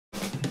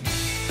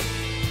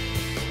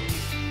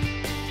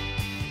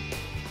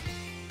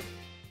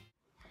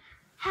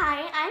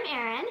Hi, I'm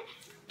Erin,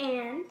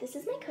 and this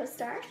is my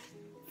co-star,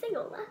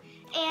 Sayola.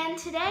 And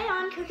today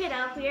on Cook It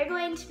Up, we are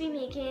going to be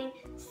making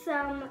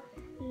some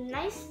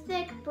nice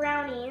thick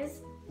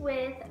brownies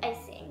with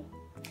icing.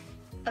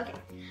 Okay,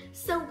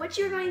 so what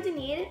you're going to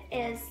need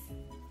is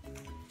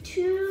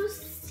 2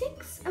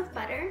 sticks of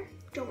butter.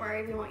 Don't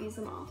worry, we won't use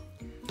them all.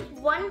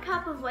 1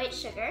 cup of white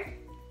sugar.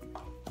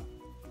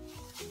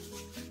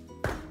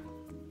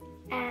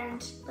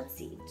 And let's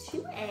see,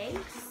 2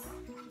 eggs.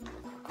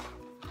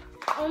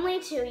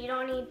 Only 2, you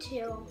don't need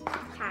 2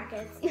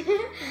 packets.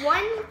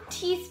 1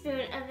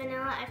 teaspoon of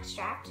vanilla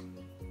extract.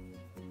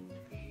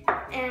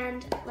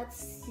 And let's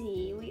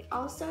see, we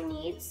also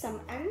need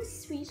some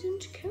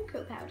unsweetened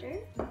cocoa powder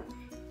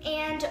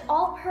and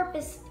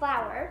all-purpose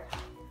flour.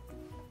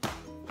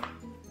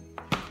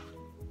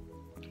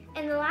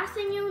 And the last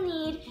thing you'll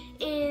need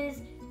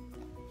is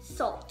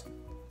salt.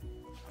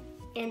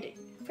 And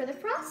for the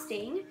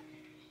frosting,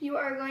 you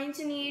are going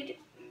to need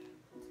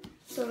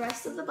the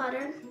rest of the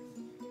butter.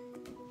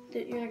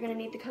 You're going to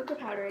need the cocoa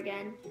powder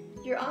again.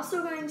 You're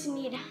also going to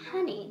need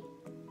honey,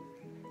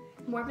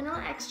 more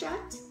vanilla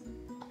extract,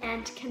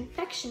 and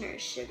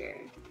confectioner's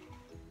sugar.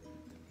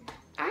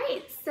 All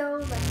right,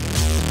 so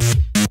let's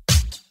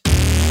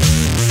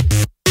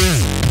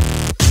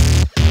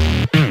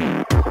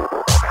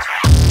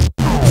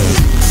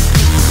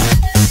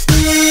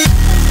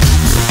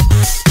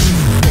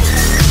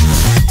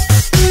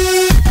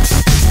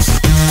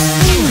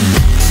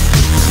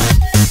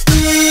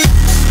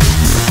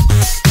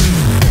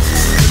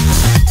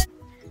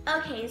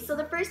So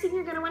the first thing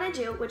you're going to want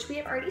to do, which we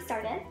have already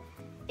started,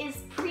 is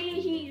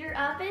preheat your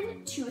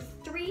oven to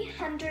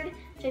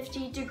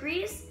 350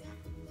 degrees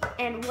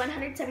and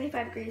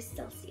 175 degrees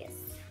Celsius.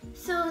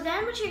 So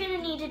then what you're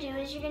going to need to do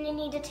is you're going to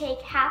need to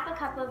take half a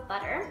cup of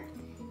butter,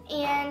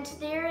 and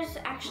there's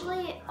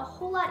actually a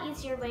whole lot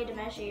easier way to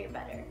measure your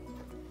butter.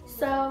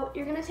 So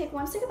you're going to take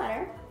 1 stick of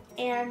butter,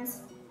 and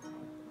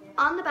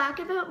on the back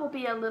of it will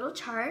be a little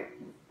chart,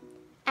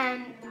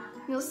 and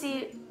you'll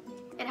see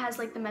it has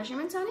like the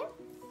measurements on it.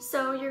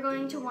 So you're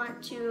going to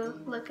want to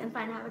look and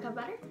find half a cup of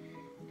butter,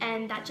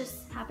 and that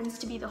just happens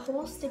to be the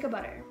whole stick of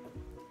butter.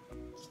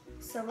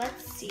 So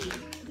let's see.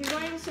 You're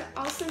going to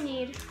also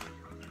need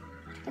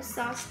a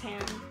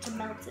saucepan to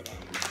melt it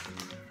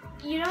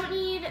in. You don't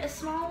need a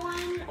small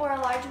one or a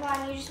large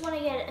one, you just want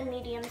to get a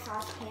medium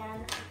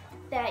saucepan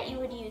that you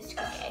would use to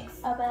cook eggs,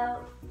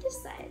 about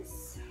this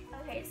size.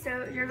 Okay,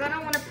 so you're going to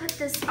want to put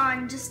this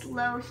on just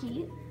low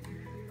heat,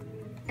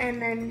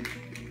 and then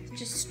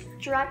just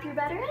drop your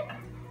butter in.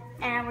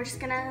 And we're just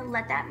gonna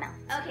let that melt.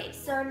 Okay,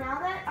 so now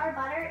that our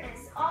butter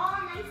is all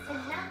nice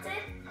and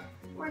melted,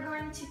 we're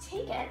going to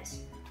take it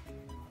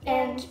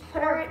and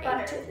pour it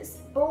into this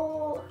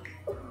bowl.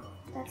 Ooh,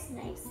 that's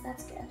nice,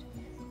 that's good.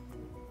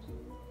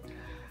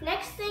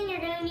 Next thing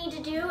you're gonna need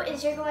to do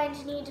is you're going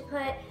to need to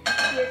put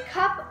your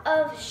cup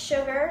of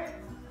sugar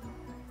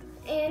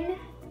in,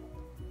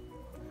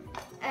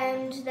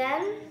 and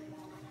then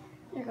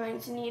you're going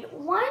to need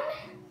 1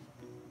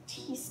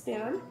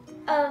 teaspoon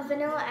of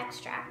vanilla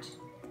extract.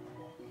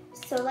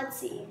 So let's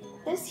see,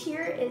 this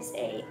here is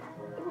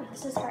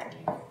this is hard,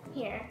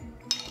 here.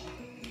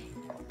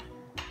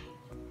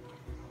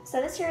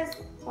 So this here is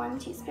 1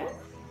 teaspoon,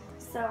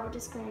 so we're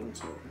just going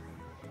to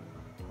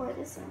pour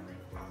this in.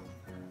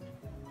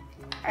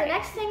 The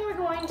next thing we're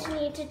going to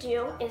need to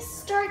do is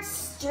start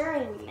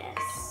stirring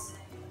this.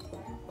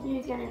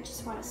 You're gonna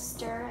just wanna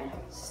stir,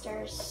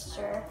 stir,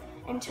 stir,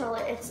 until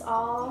it's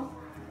all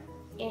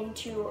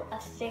into a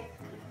thick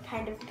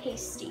kind of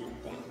pasty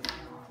thing.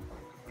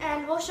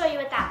 And we'll show you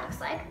what that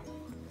looks like.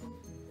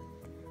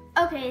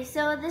 Okay,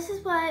 so this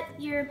is what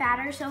your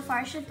batter so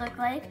far should look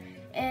like.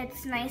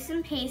 It's nice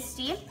and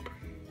pasty.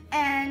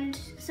 And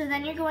so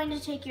then you're going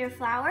to take your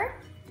flour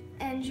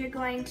and you're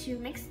going to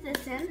mix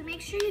this in.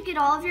 Make sure you get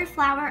all of your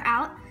flour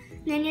out.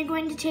 Then you're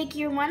going to take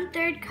your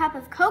 1/3 cup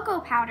of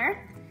cocoa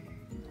powder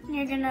and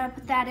you're gonna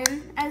put that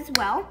in as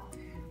well.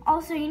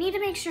 Also, you need to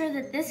make sure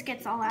that this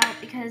gets all out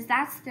because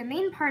that's the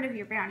main part of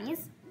your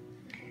brownies.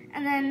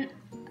 And then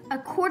a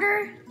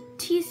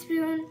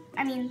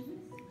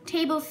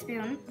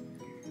tablespoon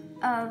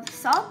of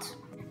salt.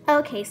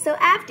 Okay, so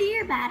after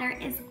your batter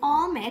is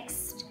all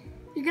mixed,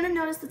 you're gonna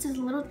notice this is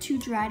a little too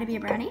dry to be a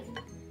brownie.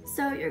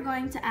 So you're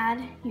going to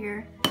add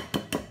your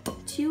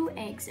 2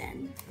 eggs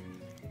in.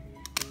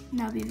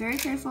 Now be very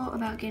careful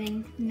about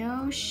getting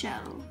no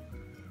shell.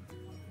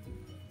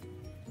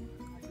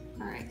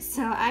 All right,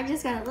 so I've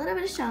just got a little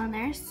bit of shell in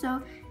there.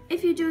 So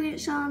if you do get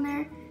shell in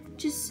there,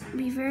 just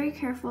be very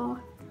careful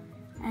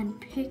and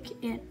pick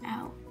it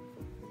out.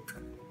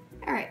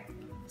 All right,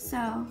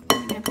 so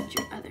you're gonna put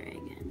your other egg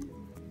in.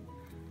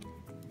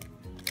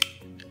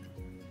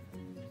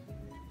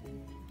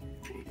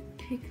 And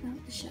pick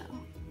out the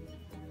shell.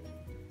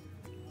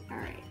 All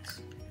right,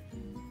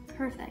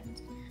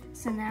 perfect.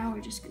 So now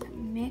we're just gonna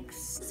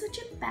mix. This is what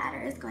your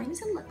batter is going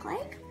to look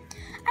like.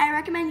 I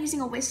recommend using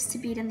a whisk to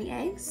beat in the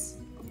eggs.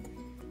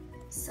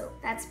 So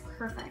that's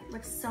perfect,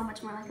 looks so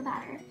much more like a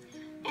batter.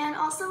 And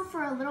also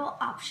for a little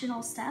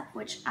optional step,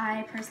 which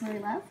I personally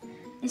love,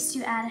 is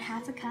to add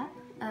 1/2 cup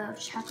of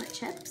chocolate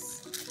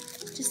chips.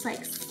 Just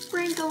like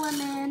sprinkle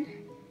them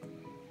in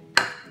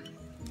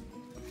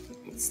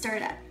and stir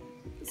it up.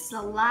 This is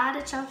a lot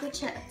of chocolate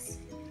chips.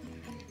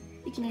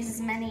 You can use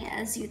as many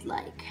as you'd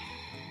like.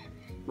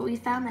 But we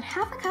found that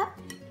 1/2 cup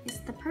is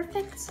the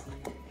perfect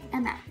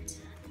amount.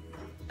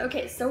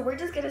 Okay, so we're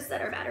just gonna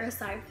set our batter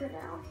aside for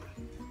now.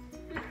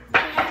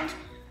 And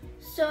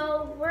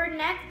so our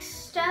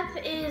next step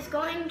is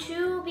going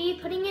to be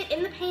putting it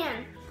in the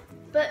pan.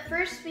 But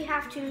first we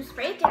have to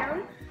spray it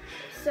down.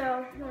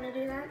 So you wanna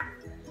do that?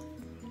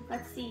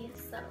 Let's see,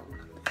 so.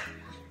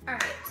 All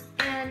right,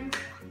 and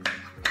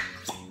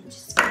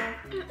just gonna.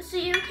 So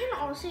you can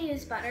also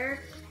use butter,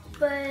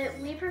 but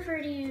we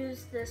prefer to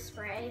use the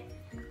spray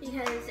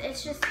because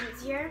it's just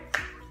easier.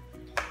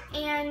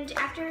 And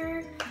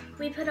after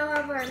we put all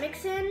of our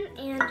mix in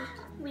and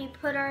we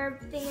put our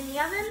thing in the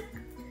oven,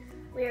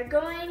 we are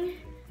going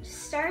to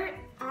start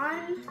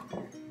on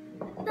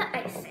the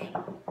icing.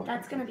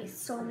 That's gonna be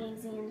so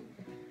amazing.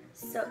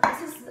 So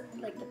this is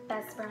like the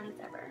best brownies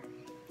ever.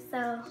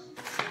 So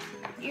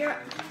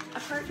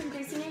apart from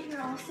greasing it,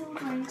 you're also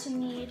going to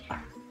need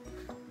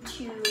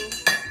to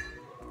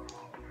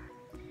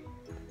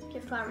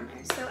get flour in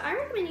there. So I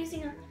recommend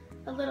using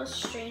a little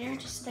strainer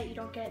just so that you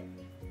don't get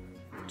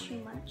too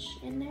much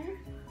in there.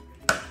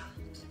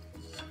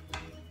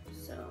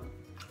 So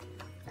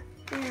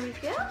there we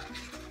go.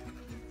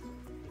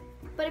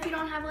 But if you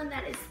don't have one,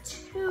 that is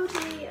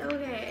totally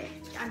okay.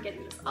 I'm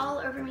getting this all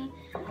over me.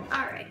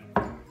 All right.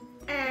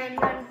 And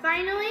then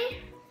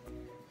finally,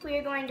 we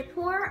are going to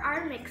pour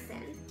our mix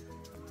in.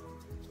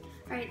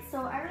 All right,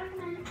 so I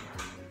recommend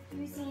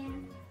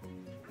using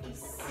a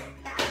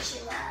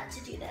spatula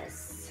to do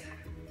this.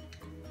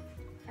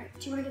 All right,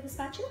 do you want to get the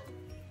spatula?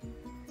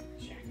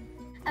 Sure.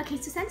 Okay,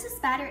 so since this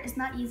batter is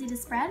not easy to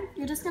spread,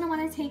 you're just gonna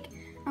want to take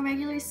a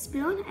regular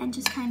spoon and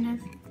just kind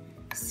of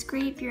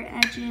scrape your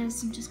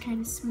edges and just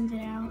kind of smooth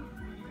it out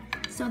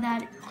so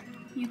that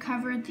you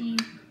cover the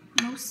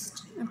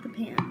most of the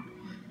pan.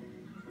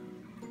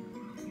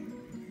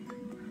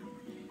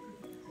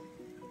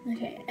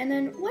 Okay, and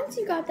then once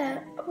you got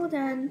that all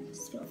done,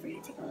 just feel free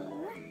to take a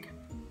look.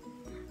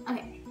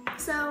 Okay,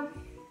 so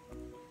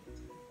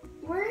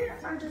we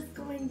are just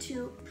going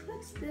to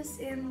put this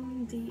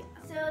in the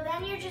oven. So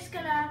then you're just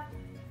gonna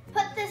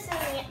put this in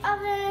the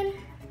oven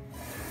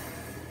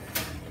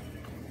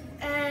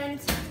and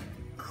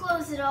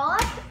close it all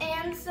up.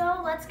 And so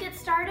let's get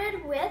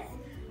started with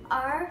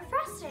our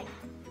frosting.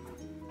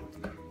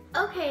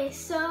 Okay,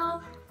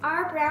 so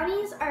our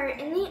brownies are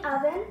in the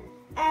oven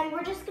and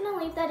we're just gonna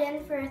leave that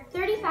in for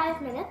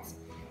 35 minutes.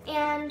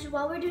 And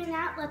while we're doing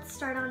that, let's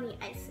start on the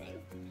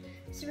icing.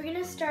 So we're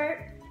gonna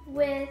start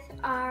with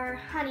our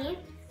honey,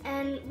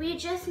 and we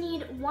just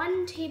need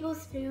 1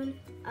 tablespoon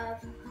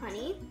of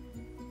honey.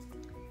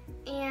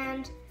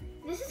 And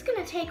this is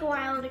gonna take a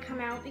while to come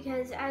out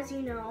because, as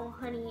you know,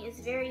 honey is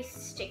very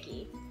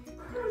sticky.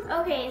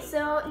 Okay,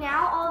 so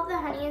now all of the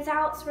honey is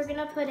out, so we're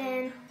gonna put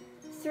in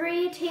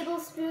 3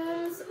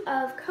 tablespoons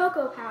of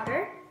cocoa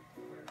powder.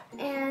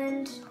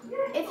 And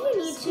if you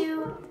need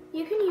to,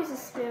 you can use a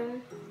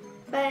spoon,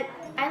 but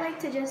I like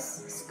to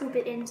just scoop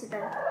it into the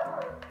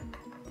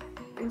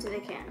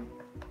can.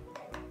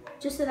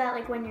 Just so that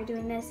like when you're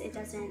doing this, it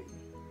doesn't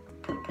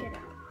get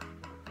out.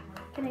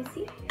 Can I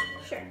see?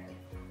 Sure.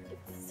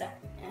 So,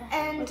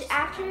 and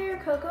after your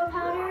cocoa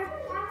powder,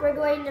 we're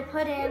going to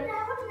put in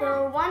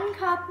the 1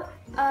 cup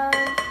of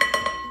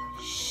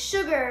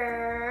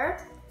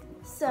sugar.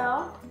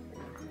 So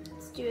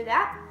let's do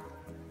that.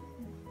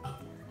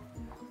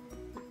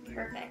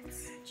 Perfect.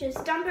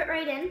 Just dump it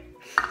right in.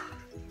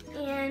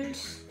 And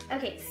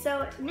okay,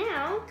 so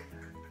now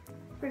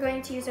we're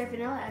going to use our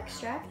vanilla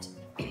extract.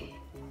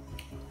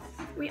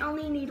 We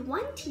only need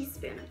 1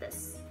 teaspoon of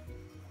this.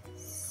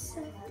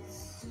 So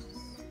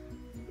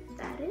put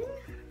that in.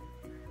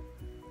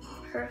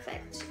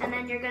 Perfect. And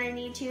then you're gonna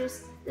need to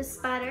use this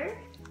butter.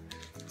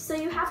 So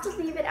you have to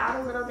leave it out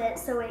a little bit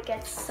so it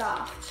gets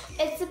soft.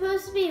 It's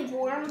supposed to be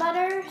warm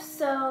butter,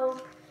 so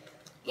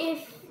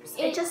if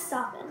it just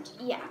softened.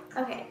 Yeah.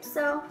 Okay,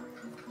 so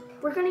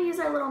we're gonna use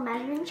our little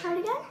measuring chart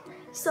again.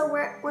 So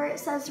where it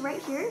says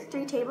right here,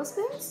 3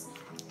 tablespoons,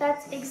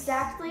 that's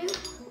exactly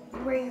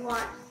where you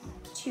want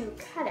to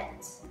cut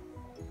it.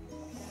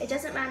 It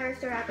doesn't matter if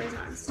the wrapper's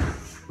on still.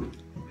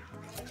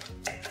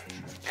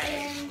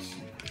 And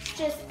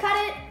just cut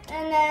it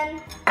and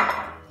then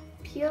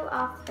peel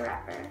off the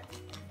wrapper.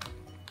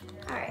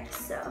 All right,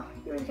 so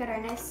here we've got our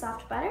nice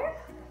soft butter.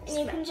 And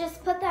you can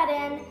just put that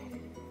in,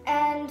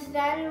 and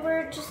then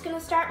we're just gonna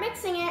start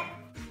mixing it.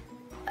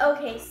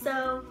 Okay,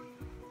 so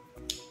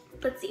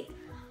let's see.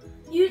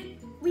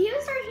 We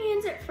used our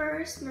hands at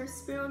first and our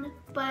spoon,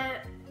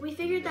 but we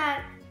figured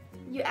that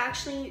you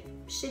actually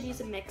should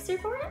use a mixer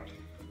for it,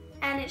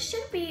 and it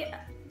should be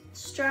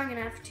strong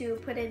enough to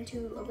put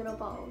into a little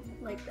bowl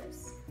like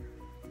this.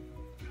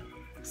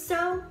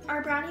 So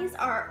our brownies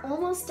are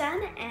almost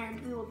done, and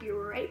we will be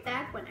right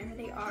back whenever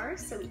they are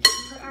so we can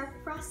put our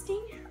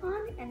frosting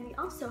on, and we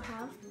also also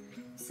have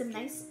some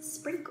nice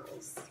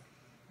sprinkles.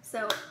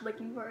 So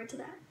looking forward to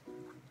that.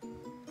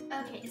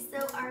 Okay,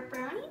 so our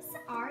brownies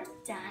are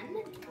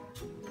done.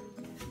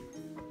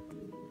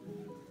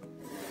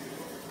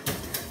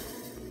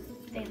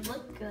 They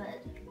look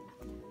good.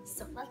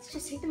 So let's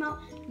just take them out.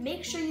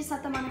 Make sure you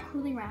set them on a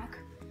cooling rack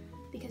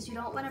because you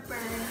don't want to burn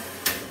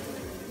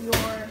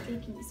your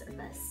baking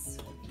surface.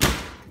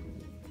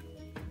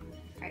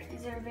 Alright,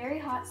 these are very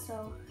hot,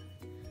 so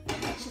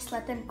let's just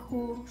let them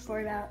cool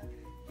for about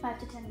 5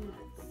 to 10 minutes.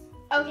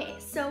 Okay,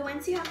 so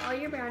once you have all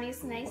your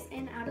brownies nice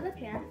and out of the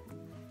pan,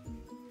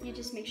 you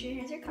just make sure your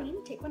hands are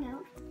clean, take one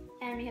out,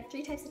 and we have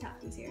 3 types of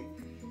toppings here.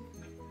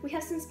 We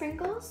have some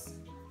sprinkles,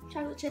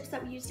 chocolate chips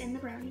that we used in the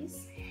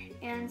brownies,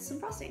 and some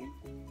frosting.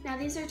 Now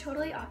these are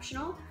totally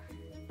optional,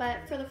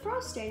 but for the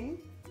frosting,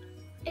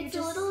 it's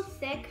a little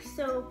thick,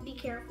 so be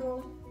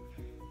careful.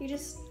 You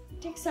just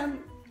take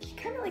some, you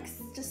kind of like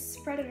just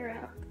spread it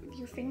around with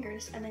your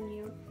fingers and then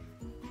you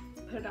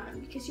put it on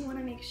because you want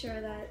to make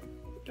sure that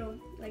it don't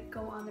like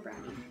go on the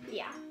brownie.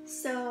 Yeah.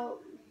 So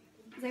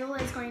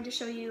Zayola is going to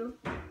show you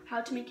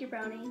how to make your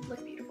brownie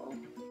look beautiful.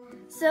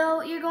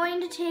 So you're going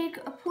to take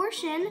a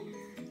portion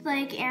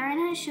like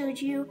Erin has showed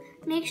you.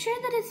 Make sure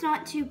that it's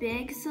not too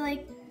big. So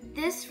like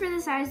this for the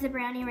size of the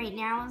brownie right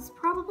now is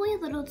probably a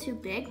little too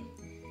big.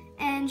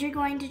 And you're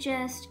going to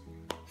just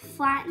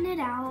flatten it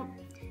out.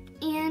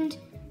 And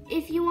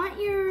if you want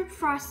your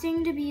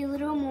frosting to be a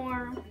little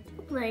more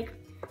like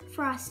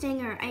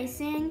frosting or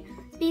icing,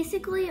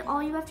 basically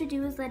all you have to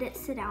do is let it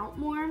sit out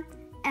more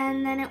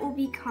and then it will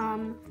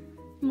become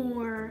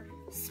more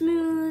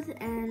smooth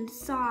and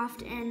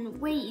soft and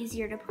way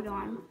easier to put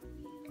on.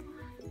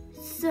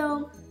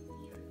 So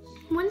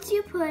once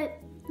you put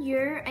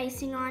your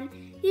icing on,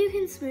 you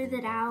can smooth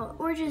it out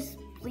or just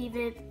leave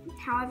it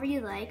however you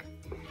like.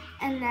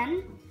 And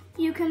then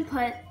you can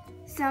put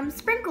some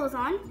sprinkles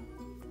on,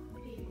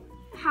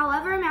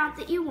 however amount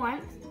that you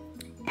want,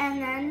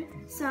 and then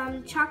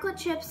some chocolate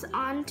chips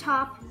on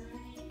top,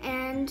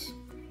 and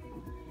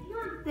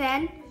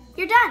then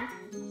you're done.